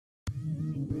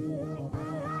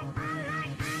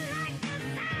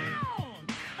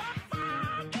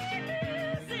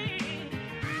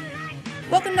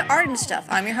Welcome to Art and Stuff.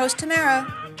 I'm your host,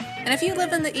 Tamara. And if you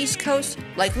live in the East Coast,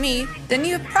 like me, then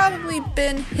you've probably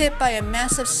been hit by a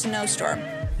massive snowstorm.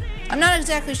 I'm not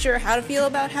exactly sure how to feel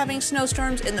about having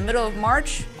snowstorms in the middle of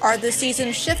March. Are the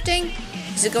seasons shifting?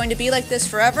 Is it going to be like this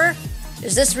forever?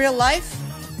 Is this real life?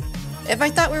 If I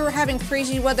thought we were having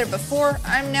crazy weather before,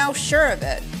 I'm now sure of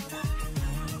it.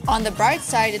 On the bright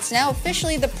side, it's now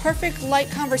officially the perfect light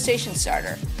conversation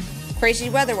starter. Crazy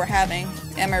weather we're having,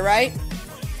 am I right?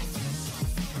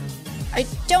 I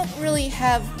don't really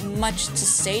have much to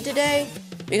say today,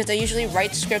 because I usually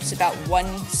write scripts about one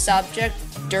subject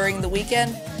during the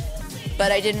weekend, but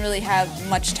I didn't really have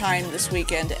much time this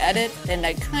weekend to edit, and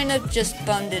I kind of just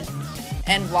bummed it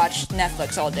and watched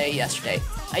Netflix all day yesterday.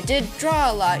 I did draw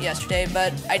a lot yesterday,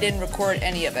 but I didn't record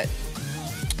any of it.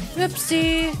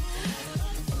 Whoopsie!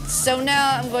 So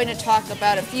now I'm going to talk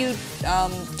about a few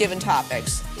given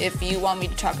topics. If you want me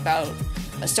to talk about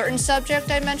a certain subject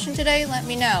I mentioned today, let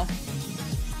me know.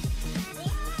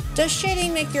 Does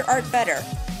shading make your art better?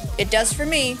 It does for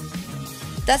me.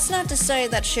 That's not to say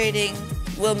that shading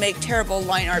will make terrible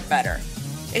line art better.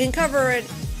 It can cover it,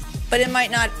 but it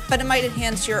might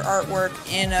enhance your artwork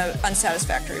in an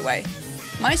unsatisfactory way.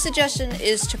 My suggestion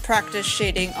is to practice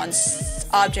shading on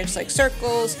objects like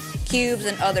circles, cubes,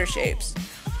 and other shapes,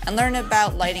 and learn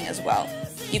about lighting as well.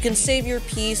 You can save your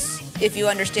piece if you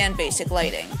understand basic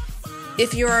lighting.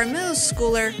 If you are a middle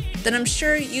schooler, then I'm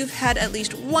sure you've had at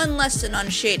least one lesson on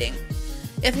shading.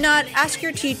 If not, ask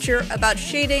your teacher about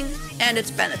shading and its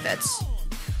benefits.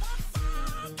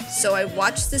 So I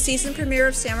watched the season premiere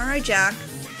of Samurai Jack,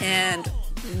 and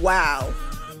wow,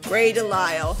 Grey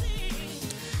Delisle.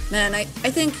 Man, I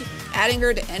think adding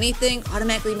her to anything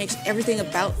automatically makes everything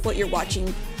about what you're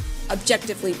watching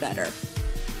objectively better.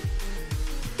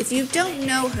 If you don't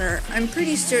know her, I'm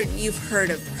pretty certain you've heard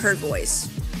of her voice.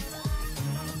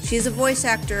 She's a voice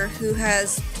actor who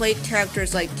has played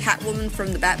characters like Catwoman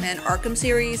from the Batman Arkham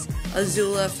series,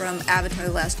 Azula from Avatar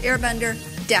The Last Airbender,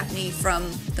 Daphne from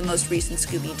the most recent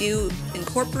Scooby-Doo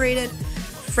Incorporated,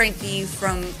 Frankie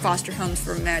from Foster Homes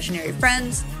for Imaginary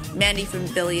Friends, Mandy from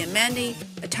Billy and Mandy,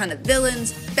 a ton of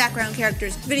villains, background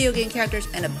characters, video game characters,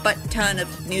 and a butt-ton of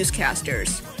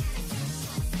newscasters.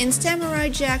 In Samurai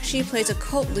Jack, she plays a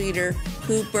cult leader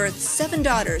who births 7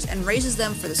 daughters and raises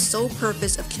them for the sole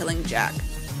purpose of killing Jack.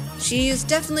 She is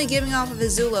definitely giving off of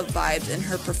Azula vibes in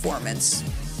her performance.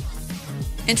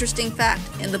 Interesting fact,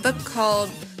 in the book called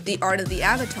The Art of the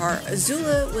Avatar,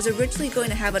 Azula was originally going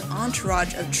to have an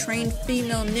entourage of trained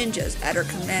female ninjas at her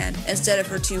command instead of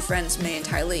her 2 friends Mai and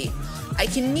Ty Lee. I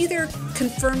can neither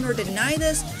confirm nor deny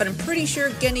this, but I'm pretty sure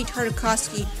Genndy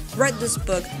Tartakovsky read this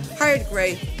book, hired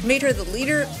Grey, made her the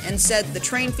leader, and said the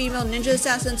trained female ninja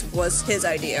assassins was his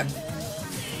idea.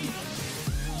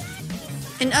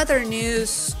 In other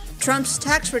news, Trump's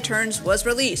tax returns was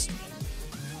released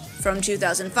from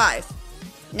 2005.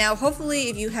 Now, hopefully,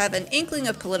 if you have an inkling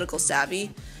of political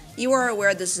savvy, you are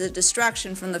aware this is a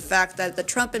distraction from the fact that the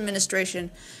Trump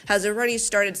administration has already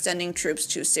started sending troops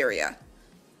to Syria,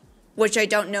 which I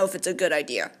don't know if it's a good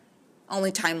idea.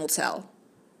 Only time will tell.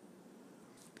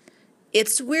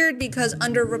 It's weird because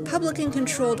under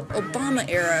Republican-controlled Obama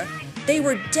era, they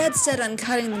were dead set on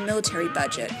cutting the military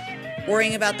budget,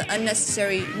 worrying about the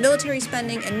unnecessary military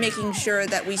spending and making sure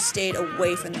that we stayed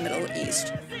away from the Middle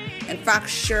East. And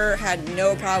Fox sure had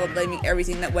no problem blaming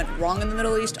everything that went wrong in the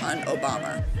Middle East on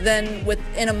Obama. Then,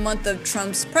 within a month of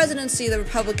Trump's presidency, the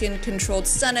Republican-controlled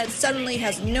Senate suddenly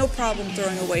has no problem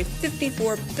throwing away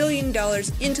 $54 billion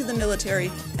into the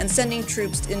military and sending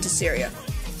troops into Syria.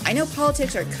 I know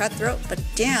politics are cutthroat, but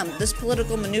damn, this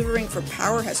political maneuvering for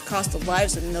power has cost the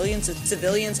lives of millions of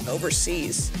civilians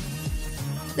overseas.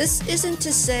 This isn't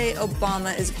to say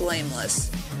Obama is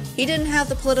blameless. He didn't have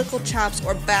the political chops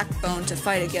or backbone to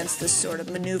fight against this sort of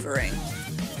maneuvering.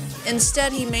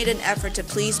 Instead, he made an effort to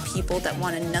please people that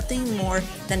wanted nothing more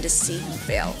than to see him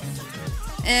fail.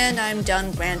 And I'm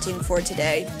done ranting for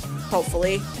today,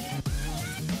 hopefully.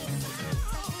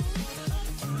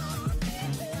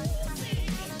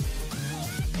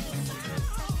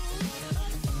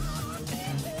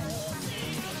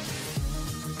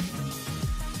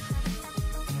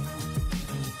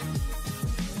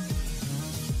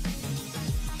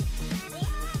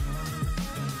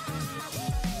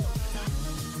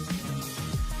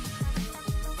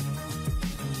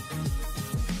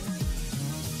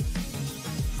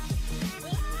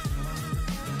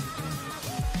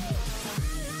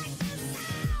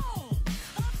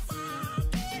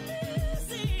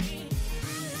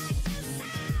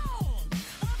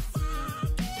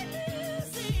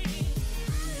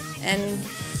 And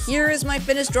here is my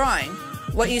finished drawing.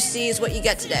 What you see is what you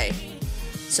get today.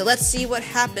 So let's see what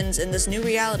happens in this new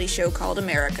reality show called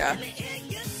America.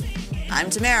 I'm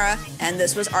Tamara, and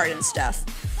this was Art and Stuff.